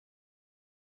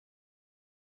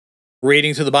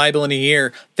Reading through the Bible in a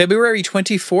year, February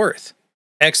 24th,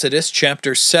 Exodus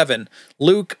chapter 7,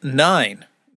 Luke 9,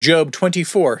 Job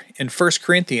 24, and 1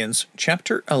 Corinthians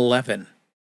chapter 11.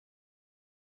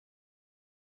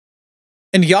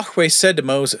 And Yahweh said to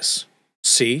Moses,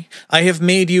 See, I have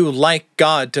made you like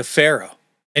God to Pharaoh,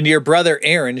 and your brother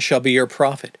Aaron shall be your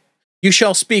prophet. You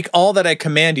shall speak all that I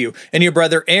command you, and your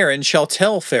brother Aaron shall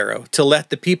tell Pharaoh to let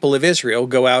the people of Israel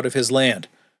go out of his land.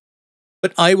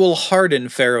 But I will harden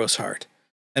Pharaoh's heart,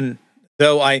 and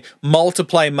though I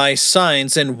multiply my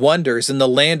signs and wonders in the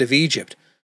land of Egypt,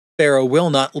 Pharaoh will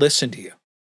not listen to you.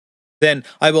 Then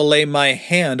I will lay my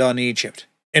hand on Egypt,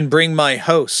 and bring my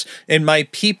hosts and my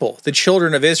people, the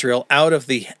children of Israel, out of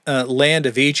the land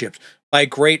of Egypt by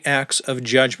great acts of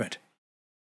judgment.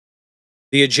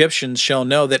 The Egyptians shall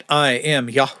know that I am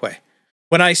Yahweh,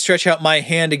 when I stretch out my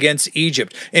hand against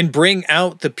Egypt, and bring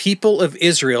out the people of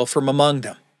Israel from among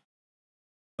them.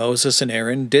 Moses and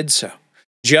Aaron did so,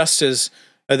 just as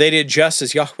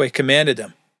Yahweh commanded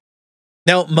them.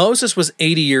 Now Moses was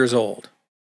 80 years old,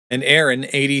 and Aaron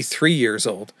 83 years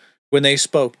old, when they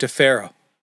spoke to Pharaoh.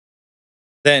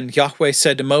 Then Yahweh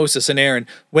said to Moses and Aaron,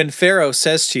 When Pharaoh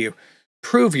says to you,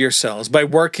 Prove yourselves by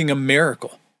working a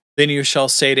miracle, then you shall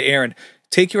say to Aaron,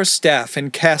 Take your staff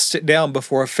and cast it down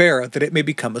before Pharaoh, that it may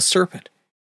become a serpent.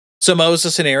 So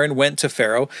Moses and Aaron went to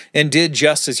Pharaoh, and did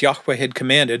just as Yahweh had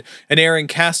commanded, and Aaron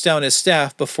cast down his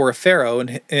staff before Pharaoh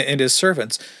and his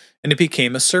servants, and it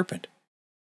became a serpent.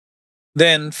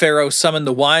 Then Pharaoh summoned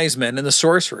the wise men and the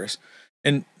sorcerers,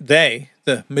 and they,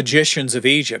 the magicians of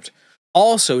Egypt,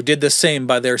 also did the same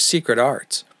by their secret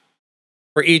arts.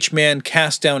 For each man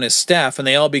cast down his staff, and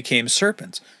they all became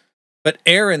serpents. But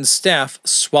Aaron's staff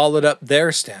swallowed up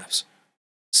their staffs.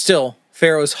 Still,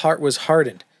 Pharaoh's heart was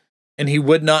hardened, and he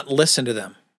would not listen to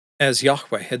them, as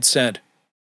Yahweh had said.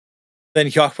 Then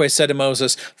Yahweh said to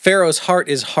Moses, Pharaoh's heart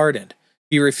is hardened.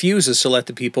 He refuses to let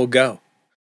the people go.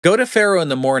 Go to Pharaoh in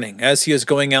the morning, as he is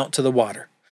going out to the water,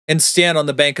 and stand on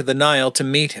the bank of the Nile to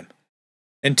meet him,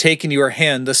 and take in your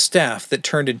hand the staff that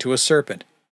turned into a serpent.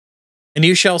 And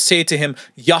you shall say to him,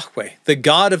 Yahweh, the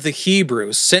God of the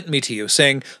Hebrews, sent me to you,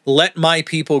 saying, Let my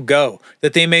people go,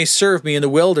 that they may serve me in the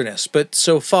wilderness, but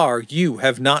so far you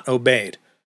have not obeyed.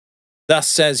 Thus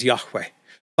says Yahweh,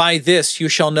 By this you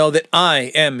shall know that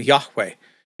I am Yahweh.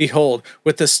 Behold,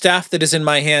 with the staff that is in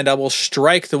my hand I will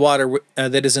strike the water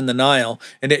that is in the Nile,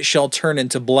 and it shall turn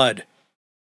into blood.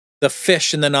 The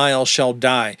fish in the Nile shall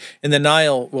die, and the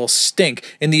Nile will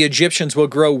stink, and the Egyptians will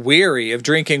grow weary of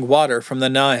drinking water from the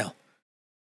Nile.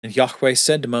 And Yahweh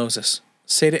said to Moses,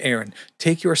 Say to Aaron,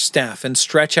 Take your staff and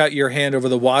stretch out your hand over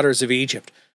the waters of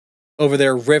Egypt, over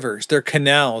their rivers, their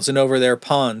canals, and over their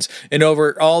ponds, and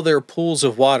over all their pools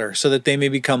of water, so that they may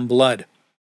become blood.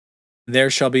 And there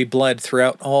shall be blood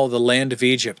throughout all the land of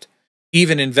Egypt,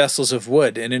 even in vessels of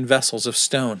wood and in vessels of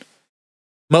stone.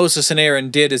 Moses and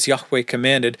Aaron did as Yahweh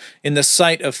commanded, in the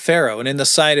sight of Pharaoh and in the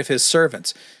sight of his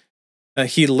servants.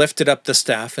 He lifted up the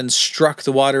staff and struck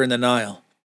the water in the Nile.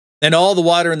 And all the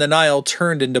water in the Nile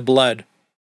turned into blood,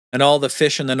 and all the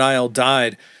fish in the Nile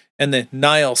died, and the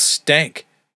Nile stank,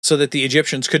 so that the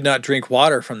Egyptians could not drink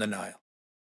water from the Nile.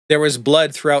 There was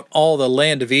blood throughout all the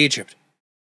land of Egypt.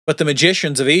 But the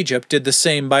magicians of Egypt did the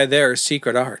same by their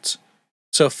secret arts.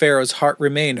 So Pharaoh's heart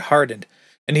remained hardened,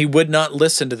 and he would not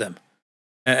listen to them,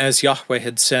 as Yahweh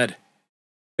had said.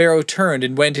 Pharaoh turned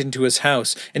and went into his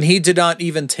house, and he did not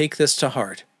even take this to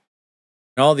heart.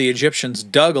 And all the Egyptians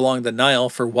dug along the Nile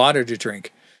for water to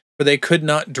drink, for they could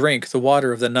not drink the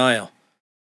water of the Nile.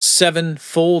 7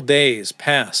 full days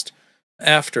passed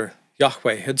after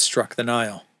Yahweh had struck the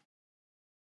Nile.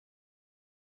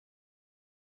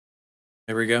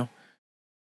 There we go.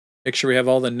 Make sure we have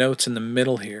all the notes in the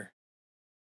middle here.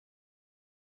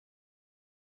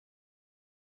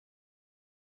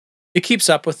 It keeps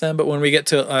up with them, but when we get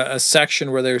to a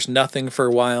section where there's nothing for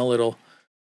a while, it'll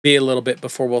be a little bit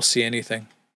before we'll see anything.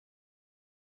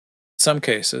 In some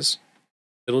cases,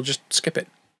 it'll just skip it.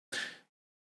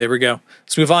 There we go.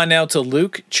 Let's move on now to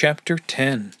Luke chapter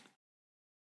 10.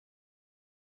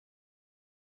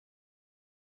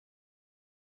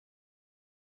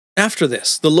 After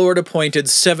this, the Lord appointed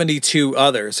 72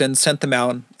 others and sent them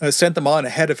on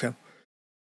ahead of him,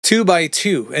 2 by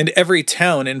 2, in every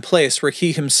town and place where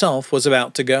he himself was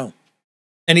about to go.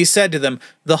 And he said to them,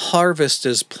 The harvest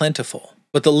is plentiful,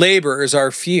 but the laborers are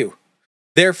few.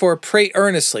 Therefore pray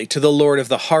earnestly to the Lord of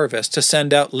the harvest to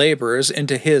send out laborers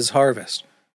into his harvest.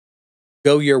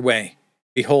 Go your way.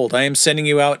 Behold, I am sending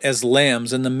you out as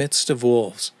lambs in the midst of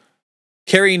wolves.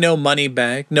 Carry no money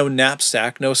bag, no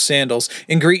knapsack, no sandals,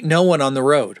 and greet no one on the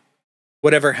road.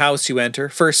 Whatever house you enter,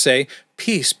 first say,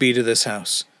 Peace be to this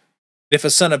house. If a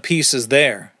son of peace is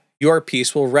there, your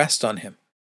peace will rest on him,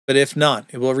 but if not,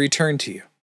 it will return to you.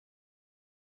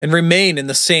 And remain in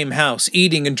the same house,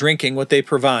 eating and drinking what they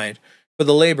provide, for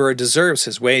the laborer deserves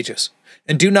his wages.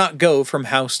 And do not go from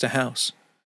house to house.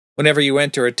 Whenever you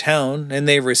enter a town and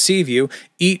they receive you,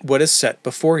 eat what is set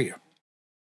before you.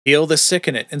 Heal the sick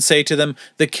in it, and say to them,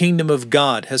 the kingdom of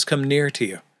God has come near to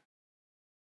you.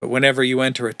 But whenever you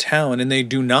enter a town and they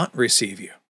do not receive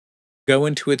you, go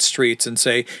into its streets and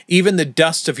say, even the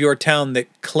dust of your town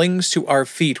that clings to our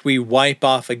feet we wipe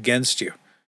off against you.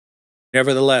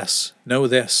 Nevertheless, know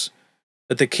this,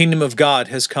 that the kingdom of God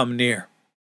has come near.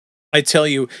 I tell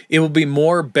you, it will be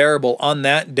more bearable on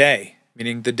that day,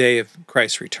 meaning the day of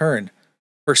Christ's return,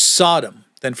 for Sodom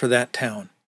than for that town.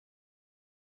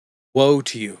 Woe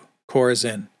to you,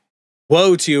 Chorazin!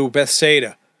 Woe to you,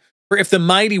 Bethsaida! For if the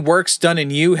mighty works done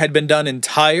in you had been done in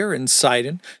Tyre and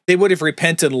Sidon, they would have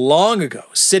repented long ago,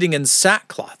 sitting in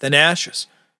sackcloth and ashes.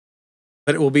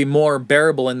 But it will be more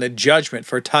bearable in the judgment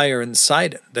for Tyre and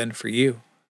Sidon than for you.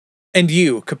 And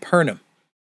you, Capernaum,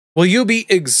 will you be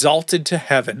exalted to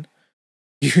heaven?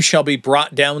 You shall be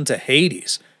brought down to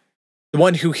Hades. The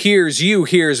one who hears you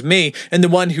hears me, and the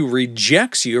one who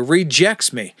rejects you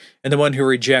rejects me, and the one who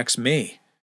rejects me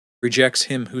rejects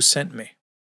him who sent me.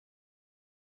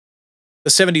 The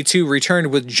 72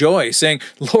 returned with joy, saying,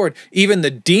 Lord, even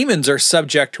the demons are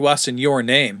subject to us in your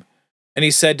name. And he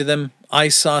said to them, I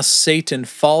saw Satan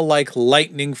fall like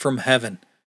lightning from heaven.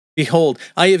 Behold,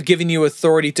 I have given you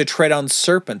authority to tread on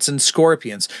serpents and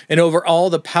scorpions, and over all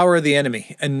the power of the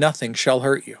enemy, and nothing shall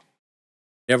hurt you.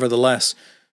 Nevertheless,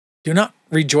 do not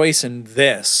rejoice in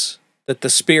this, that the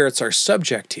spirits are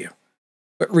subject to you,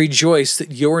 but rejoice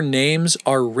that your names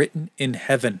are written in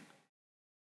heaven.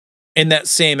 In that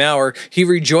same hour, he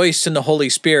rejoiced in the Holy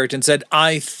Spirit and said,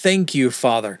 I thank you,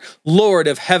 Father, Lord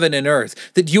of heaven and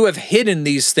earth, that you have hidden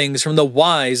these things from the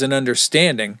wise and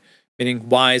understanding, meaning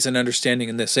wise and understanding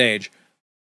in this age,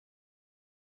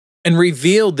 and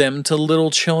revealed them to little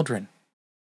children.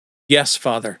 Yes,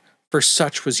 Father, for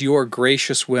such was your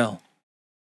gracious will.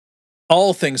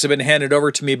 All things have been handed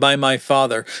over to me by my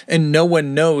Father, and no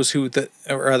one knows who the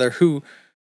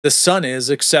Son is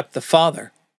except the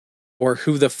Father, or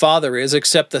who the Father is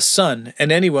except the Son,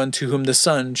 and anyone to whom the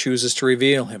Son chooses to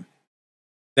reveal him.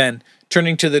 Then,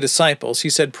 turning to the disciples, he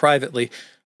said privately,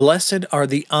 Blessed are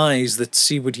the eyes that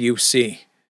see what you see.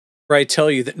 For I tell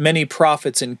you that many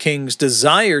prophets and kings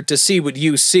desired to see what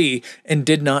you see and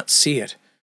did not see it,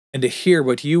 and to hear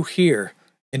what you hear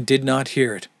and did not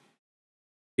hear it.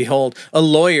 Behold, a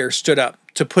lawyer stood up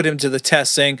to put him to the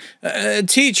test, saying,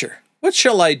 Teacher, what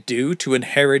shall I do to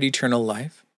inherit eternal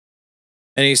life?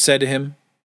 And he said to him,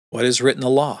 What is written in the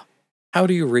law? How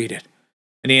do you read it?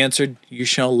 And he answered, You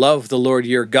shall love the Lord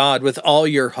your God with all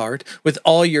your heart, with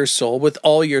all your soul, with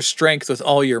all your strength, with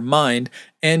all your mind,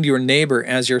 and your neighbor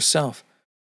as yourself.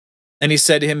 And he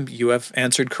said to him, You have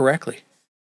answered correctly.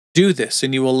 Do this,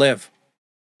 and you will live.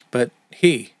 But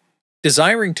he,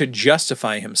 desiring to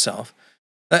justify himself,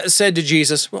 said to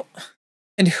Jesus, Well,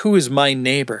 and who is my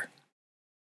neighbor?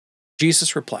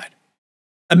 Jesus replied,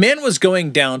 A man was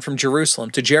going down from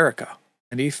Jerusalem to Jericho,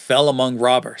 and he fell among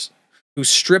robbers, who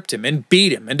stripped him and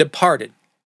beat him and departed,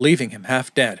 leaving him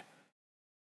half dead.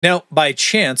 Now, by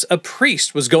chance, a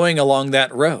priest was going along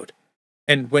that road,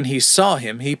 and when he saw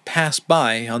him, he passed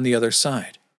by on the other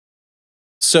side.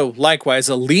 So, likewise,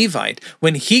 a Levite,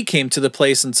 when he came to the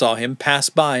place and saw him,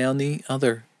 passed by on the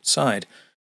other side.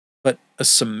 But a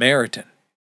Samaritan,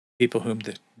 people whom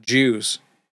the Jews,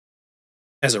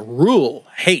 as a rule,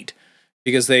 hate,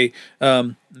 because they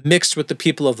mixed with the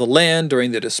people of the land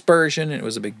during the dispersion, and it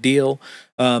was a big deal.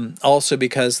 Also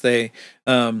because they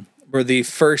were the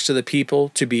first of the people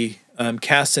to be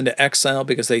cast into exile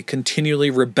because they continually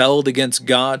rebelled against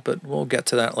God, but we'll get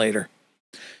to that later.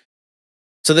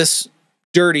 So this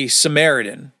dirty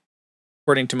Samaritan,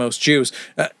 according to most Jews,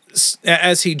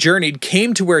 as he journeyed,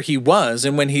 came to where he was,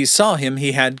 and when he saw him,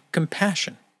 he had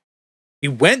compassion. He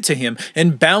went to him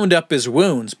and bound up his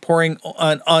wounds, pouring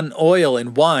on oil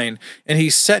and wine, and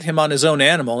he set him on his own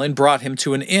animal and brought him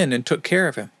to an inn and took care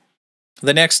of him.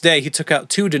 The next day he took out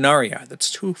 2 denarii,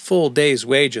 that's 2 full days'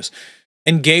 wages,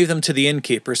 and gave them to the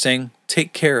innkeeper, saying,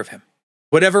 Take care of him.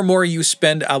 Whatever more you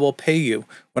spend, I will pay you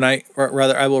I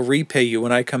will repay you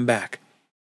when I come back.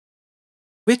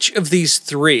 Which of these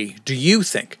 3 do you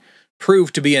think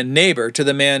proved to be a neighbor to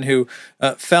the man who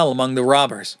fell among the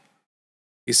robbers?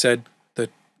 He said, The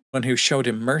one who showed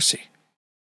him mercy.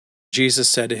 Jesus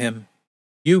said to him,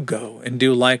 You go and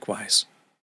do likewise.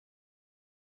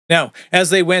 Now,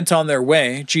 as they went on their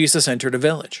way, Jesus entered a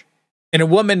village, and a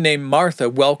woman named Martha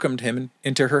welcomed him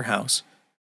into her house.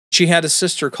 She had a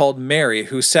sister called Mary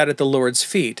who sat at the Lord's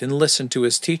feet and listened to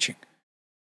his teaching.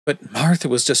 But Martha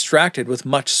was distracted with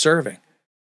much serving.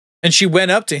 And she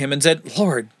went up to him and said,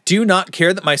 Lord, do you not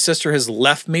care that my sister has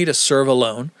left me to serve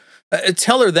alone?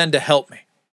 Tell her then to help me.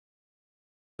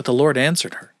 But the Lord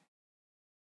answered her,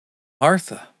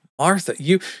 Martha, Martha,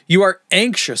 you are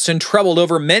anxious and troubled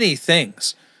over many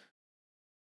things.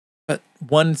 But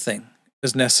one thing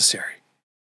is necessary.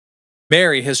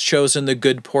 Mary has chosen the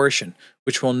good portion,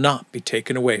 which will not be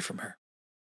taken away from her.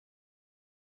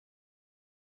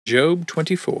 Job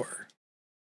 24.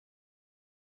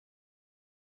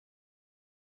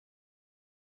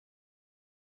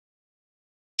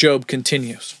 Job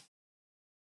continues.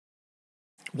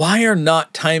 Why are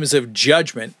not times of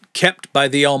judgment kept by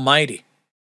the Almighty?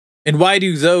 And why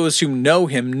do those who know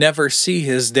him never see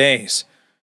his days?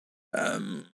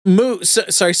 Some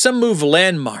move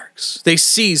landmarks. They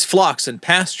seize flocks and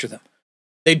pasture them.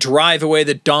 They drive away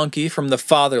the donkey from the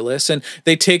fatherless, and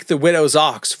they take the widow's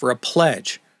ox for a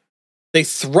pledge. They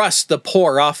thrust the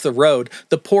poor off the road.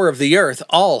 The poor of the earth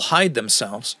all hide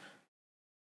themselves.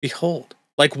 Behold,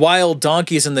 like wild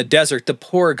donkeys in the desert, the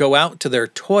poor go out to their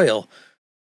toil,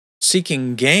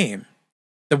 seeking game.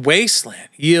 The wasteland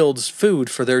yields food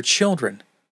for their children.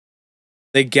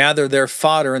 They gather their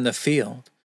fodder in the field,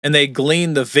 and they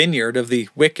glean the vineyard of the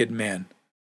wicked man.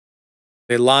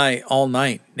 They lie all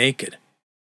night naked,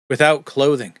 without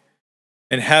clothing,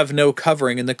 and have no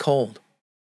covering in the cold.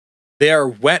 They are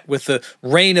wet with the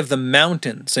rain of the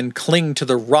mountains and cling to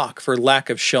the rock for lack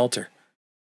of shelter.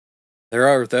 There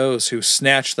are those who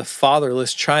snatch the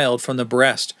fatherless child from the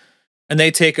breast, and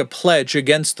they take a pledge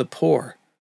against the poor.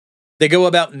 They go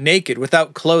about naked,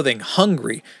 without clothing,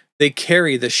 hungry. They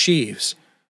carry the sheaves.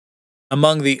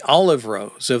 Among the olive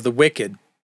rows of the wicked,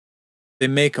 they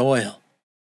make oil.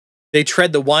 They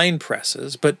tread the wine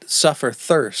presses, but suffer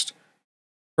thirst.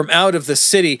 From out of the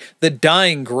city, the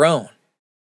dying groan,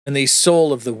 and the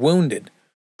soul of the wounded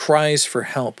cries for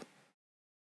help.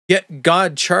 Yet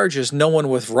God charges no one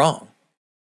with wrong.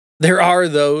 There are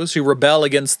those who rebel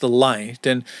against the light,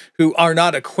 and who are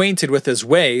not acquainted with his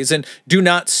ways, and do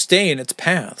not stay in its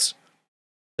paths.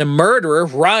 The murderer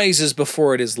rises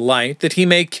before it is light, that he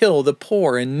may kill the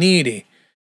poor and needy,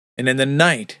 and in the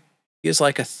night he is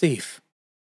like a thief.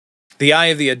 The eye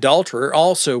of the adulterer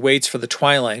also waits for the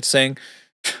twilight, saying,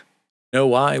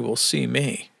 No eye will see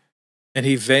me, and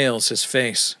he veils his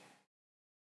face.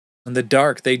 In the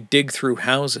dark they dig through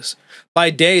houses.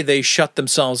 By day they shut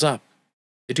themselves up.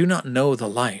 They do not know the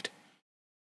light.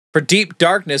 For deep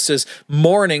darkness is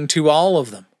morning to all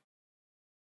of them.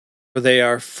 For they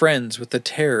are friends with the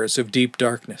terrors of deep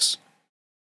darkness.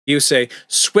 You say,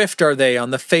 Swift are they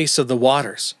on the face of the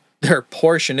waters. Their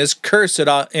portion is cursed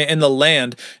in the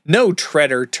land. No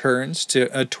treader turns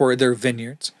toward their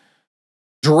vineyards.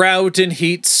 Drought and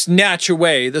heat snatch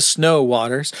away the snow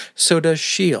waters. So does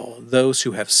Sheol those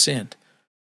who have sinned.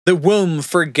 The womb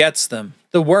forgets them.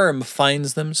 The worm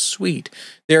finds them sweet.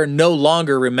 They are no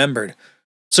longer remembered.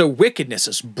 So wickedness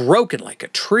is broken like a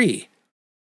tree.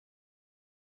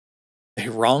 They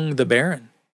wrong the barren,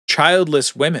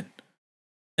 childless women,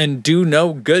 and do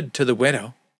no good to the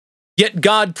widow. Yet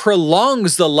God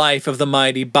prolongs the life of the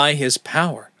mighty by his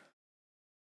power.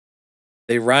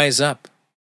 They rise up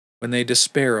when they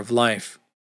despair of life.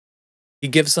 He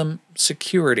gives them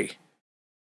security.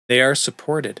 They are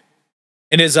supported,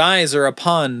 and his eyes are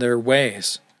upon their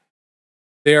ways.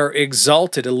 They are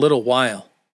exalted a little while,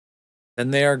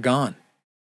 then they are gone.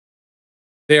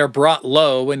 They are brought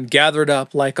low and gathered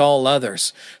up like all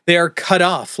others. They are cut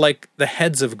off like the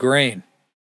heads of grain.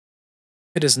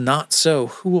 If it is not so,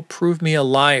 who will prove me a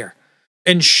liar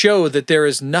and show that there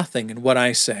is nothing in what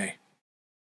I say?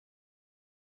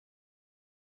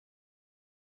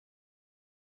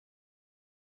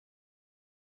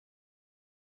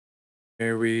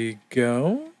 There we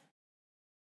go.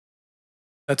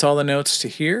 That's all the notes to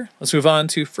here. Let's move on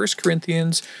to 1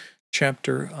 Corinthians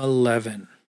chapter 11.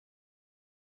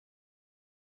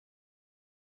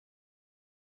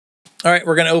 All right,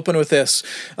 we're going to open with this.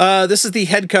 This is the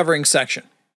head covering section.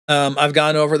 I've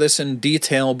gone over this in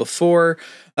detail before.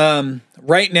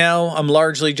 Right now, I'm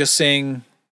largely just saying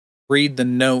read the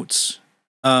notes.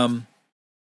 I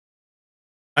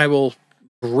will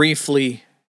briefly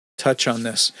touch on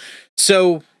this.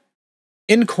 So,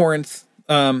 in Corinth,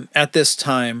 at this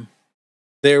time,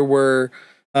 there were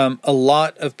a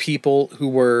lot of people who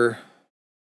were,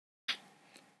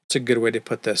 it's a good way to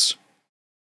put this,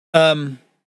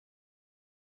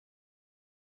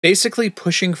 basically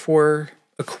pushing for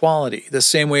equality, the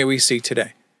same way we see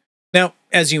today. Now,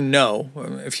 as you know,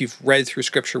 if you've read through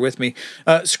Scripture with me,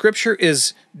 Scripture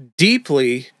is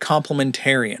deeply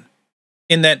complementarian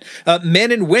in that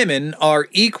men and women are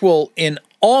equal in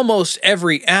almost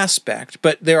every aspect,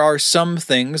 but there are some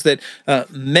things that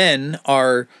men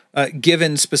are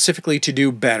given specifically to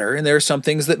do better, and there are some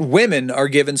things that women are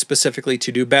given specifically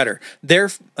to do better.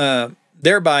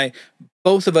 Thereby,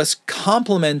 both of us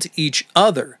complement each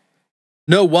other.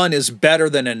 No one is better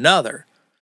than another.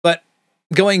 But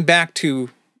going back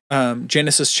to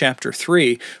Genesis chapter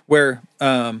 3, where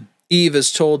Eve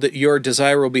is told that your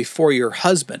desire will be for your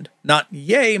husband, not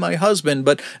yea, my husband,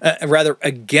 but rather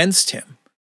against him.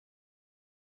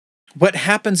 What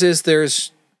happens is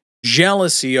there's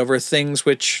jealousy over things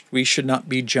which we should not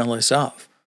be jealous of.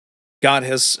 God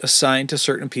has assigned to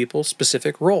certain people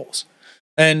specific roles.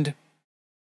 And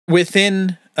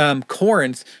within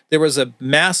Corinth, there was a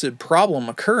massive problem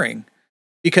occurring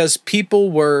because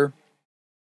people were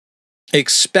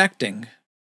expecting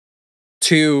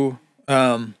to,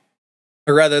 or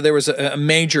rather, there was a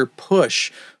major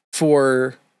push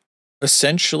for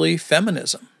essentially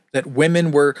feminism, that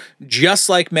women were just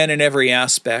like men in every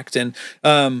aspect. And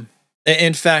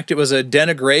in fact, it was a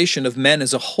denigration of men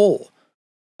as a whole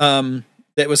that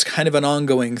was kind of an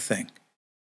ongoing thing.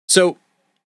 So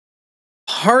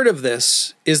part of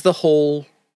this is the whole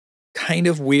kind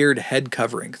of weird head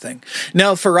covering thing.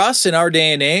 Now, for us in our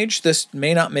day and age, this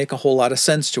may not make a whole lot of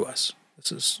sense to us.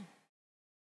 This is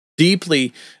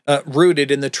deeply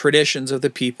rooted in the traditions of the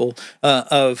people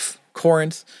of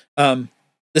Corinth.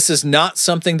 This is not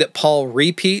something that Paul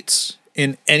repeats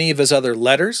in any of his other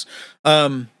letters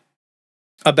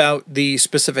about the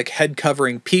specific head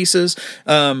covering pieces.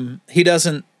 He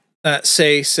doesn't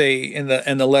say in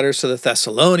the letters to the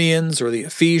Thessalonians or the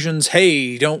Ephesians,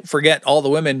 hey, don't forget all the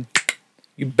women,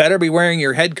 you better be wearing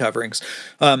your head coverings,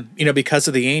 because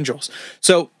of the angels.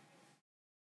 So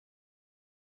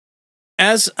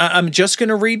as I'm just going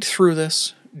to read through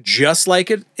this just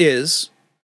like it is,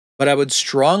 but I would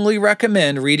strongly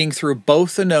recommend reading through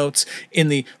both the notes in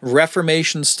the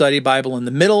Reformation Study Bible in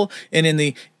the middle and in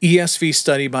the ESV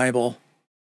Study Bible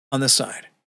on the side.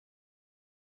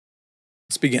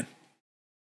 Let's begin.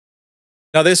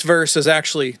 Now, this verse is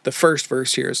actually, the first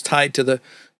verse here is tied to the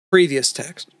previous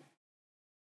text.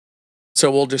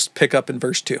 So we'll just pick up in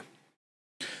verse 2.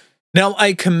 Now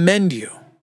I commend you,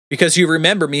 because you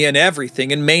remember me in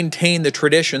everything and maintain the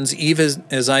traditions even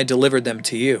as I delivered them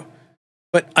to you.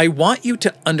 But I want you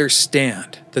to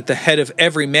understand that the head of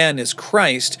every man is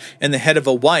Christ, and the head of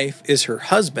a wife is her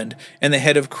husband, and the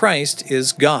head of Christ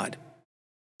is God.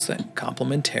 It's that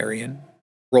complementarian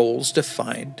roles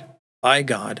defined by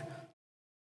God.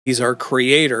 He's our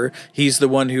creator. He's the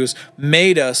one who's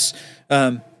made us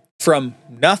from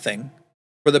nothing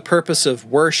for the purpose of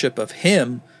worship of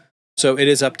him. So it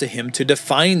is up to him to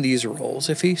define these roles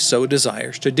if he so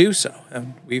desires to do so.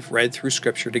 And we've read through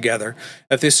Scripture together.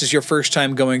 If this is your first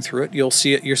time going through it, you'll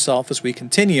see it yourself as we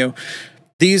continue.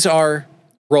 These are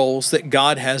roles that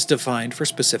God has defined for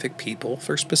specific people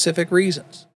for specific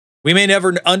reasons. We may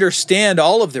never understand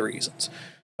all of the reasons,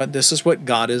 but this is what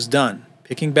God has done.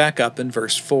 Picking back up in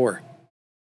verse 4.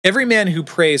 Every man who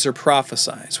prays or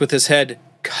prophesies with his head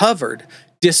covered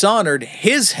dishonored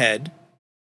his head,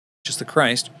 which is the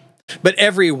Christ. But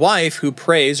every wife who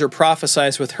prays or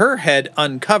prophesies with her head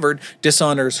uncovered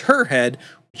dishonors her head,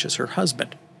 which is her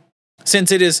husband, since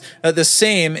it is the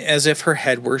same as if her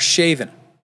head were shaven.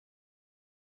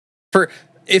 For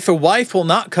if a wife will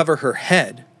not cover her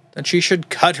head, then she should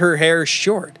cut her hair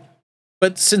short.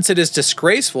 But since it is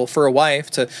disgraceful for a wife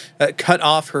to cut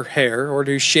off her hair or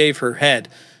to shave her head,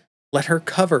 let her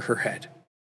cover her head.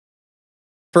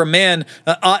 For a man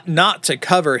ought not to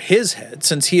cover his head,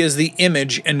 since he is the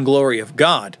image and glory of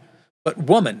God, but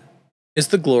woman is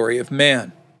the glory of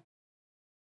man.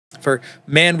 For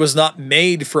man was not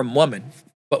made from woman,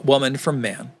 but woman from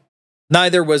man.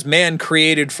 Neither was man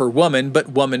created for woman, but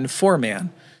woman for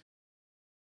man.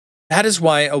 That is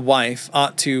why a wife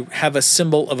ought to have a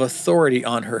symbol of authority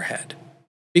on her head,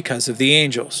 because of the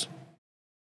angels.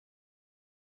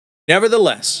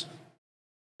 Nevertheless,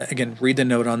 again, read the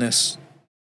note on this.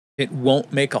 It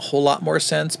won't make a whole lot more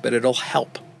sense, but it'll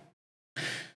help.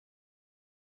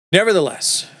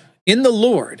 Nevertheless, in the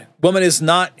Lord, woman is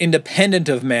not independent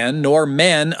of man, nor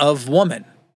man of woman.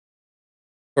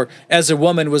 For as a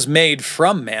woman was made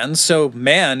from man, so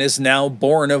man is now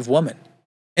born of woman.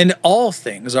 And all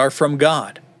things are from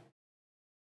God.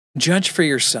 Judge for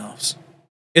yourselves.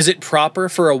 Is it proper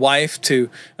for a wife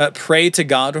to pray to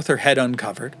God with her head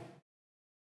uncovered?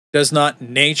 Does not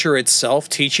nature itself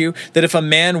teach you that if a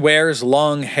man wears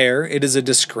long hair, it is a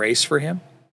disgrace for him?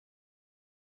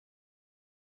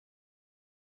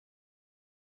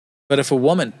 But if a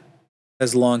woman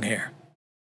has long hair,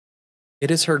 it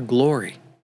is her glory.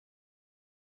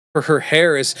 For her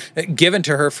hair is given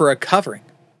to her for a covering.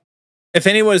 If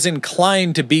anyone is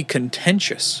inclined to be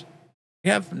contentious, we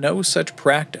have no such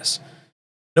practice,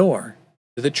 nor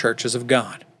do the churches of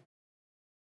God.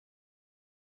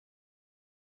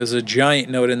 There's a giant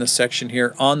note in the section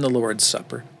here on the Lord's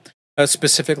Supper,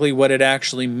 specifically what it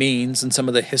actually means and some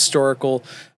of the historical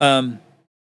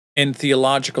and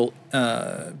theological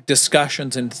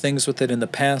discussions and things with it in the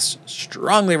past.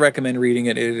 Strongly recommend reading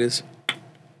it. It is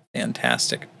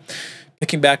fantastic.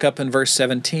 Picking back up in verse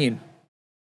 17.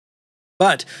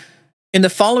 But in the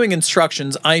following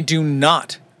instructions, I do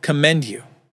not commend you,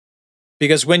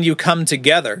 because when you come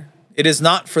together, it is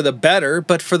not for the better,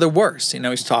 but for the worse.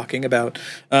 He's talking about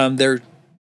their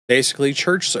basically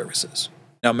church services.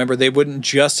 Now, remember, they wouldn't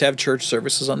just have church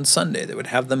services on Sunday. They would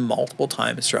have them multiple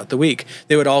times throughout the week.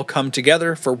 They would all come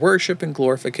together for worship and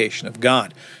glorification of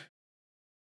God.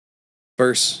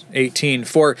 Verse 18,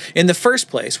 for in the first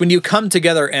place, when you come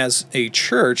together as a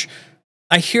church,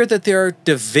 I hear that there are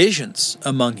divisions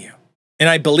among you. And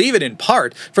I believe it in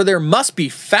part, for there must be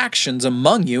factions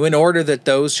among you in order that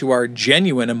those who are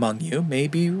genuine among you may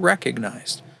be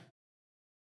recognized.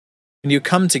 When you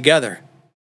come together,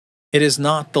 it is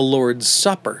not the Lord's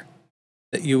Supper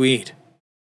that you eat.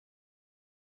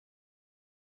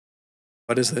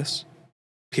 What is this?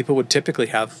 People would typically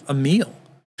have a meal.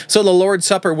 So the Lord's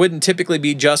Supper wouldn't typically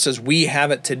be just as we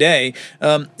have it today.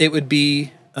 It would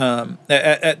be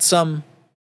at some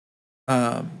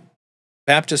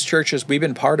Baptist churches we've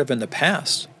been part of in the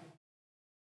past.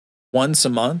 Once a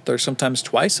month or sometimes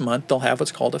twice a month, they'll have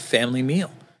what's called a family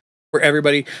meal, where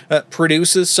everybody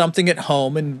produces something at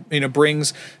home and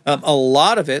brings a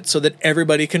lot of it so that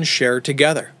everybody can share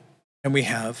together. And we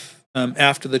have,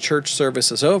 after the church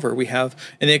service is over, we have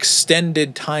an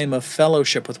extended time of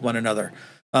fellowship with one another,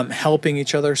 helping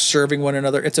each other, serving one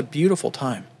another. It's a beautiful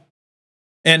time.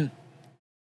 And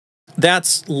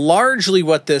that's largely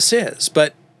what this is.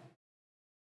 But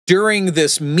during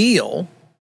this meal,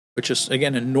 which is,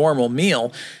 again, a normal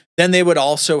meal, then they would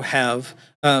also have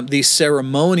the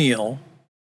ceremonial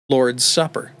Lord's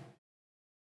Supper.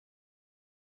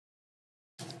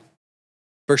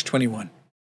 Verse 21.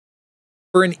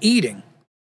 For in eating,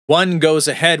 one goes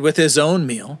ahead with his own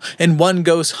meal, and one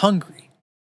goes hungry,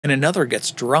 and another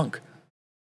gets drunk.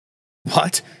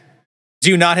 What? Do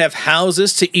you not have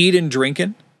houses to eat and drink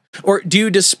in? Or do you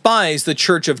despise the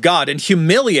church of God and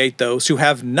humiliate those who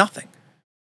have nothing?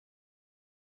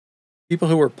 People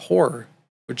who were poor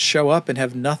would show up and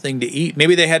have nothing to eat.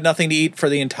 Maybe they had nothing to eat for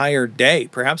the entire day,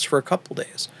 perhaps for a couple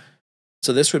days.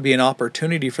 So this would be an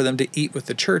opportunity for them to eat with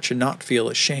the church and not feel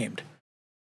ashamed.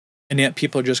 And yet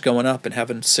people are just going up and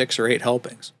having 6 or 8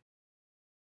 helpings.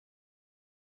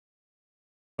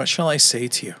 What shall I say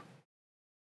to you?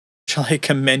 Shall I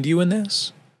commend you in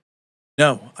this?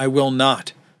 No, I will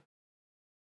not.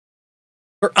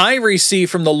 For I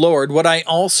received from the Lord what I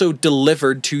also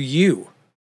delivered to you,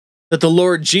 that the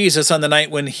Lord Jesus, on the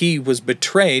night when he was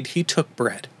betrayed, he took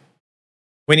bread.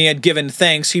 When he had given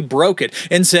thanks, he broke it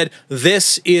and said,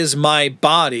 "This is my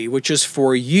body, which is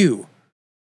for you.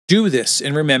 Do this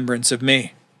in remembrance of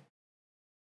me."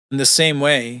 In the same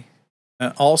way,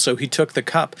 also he took the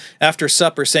cup after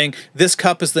supper, saying, "This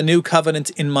cup is the new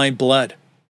covenant in my blood.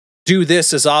 Do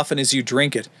this as often as you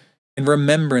drink it in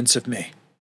remembrance of me.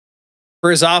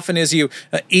 For as often as you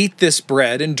eat this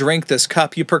bread and drink this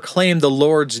cup, you proclaim the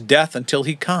Lord's death until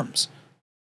he comes.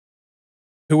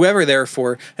 Whoever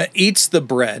therefore eats the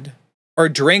bread or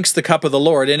drinks the cup of the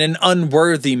Lord in an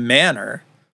unworthy manner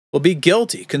will be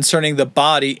guilty concerning the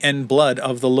body and blood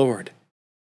of the Lord."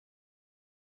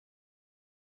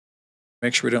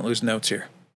 Make sure we don't lose notes here.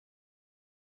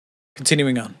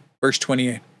 Continuing on, verse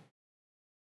 28.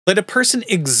 Let a person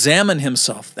examine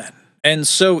himself then, and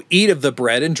so eat of the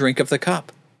bread and drink of the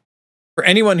cup. For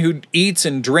anyone who eats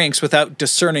and drinks without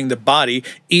discerning the body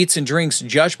eats and drinks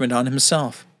judgment on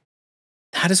himself.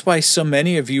 That is why so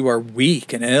many of you are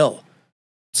weak and ill.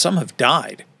 Some have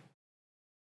died.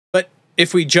 But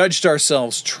if we judged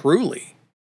ourselves truly,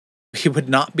 we would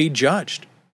not be judged.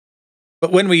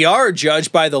 But when we are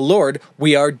judged by the Lord,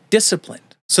 we are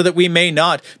disciplined, so that we may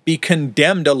not be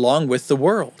condemned along with the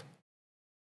world.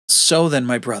 So then,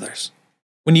 my brothers,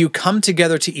 when you come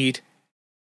together to eat,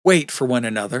 wait for one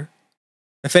another.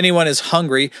 If anyone is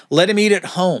hungry, let him eat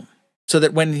at home, so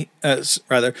that when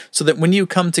you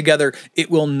come together,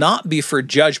 it will not be for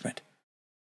judgment.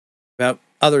 About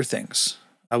other things,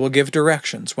 I will give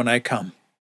directions when I come.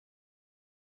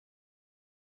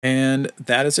 And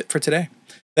that is it for today.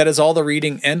 That is all the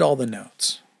reading and all the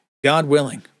notes. God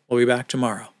willing, we'll be back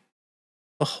tomorrow.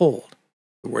 Behold,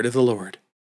 the word of the Lord.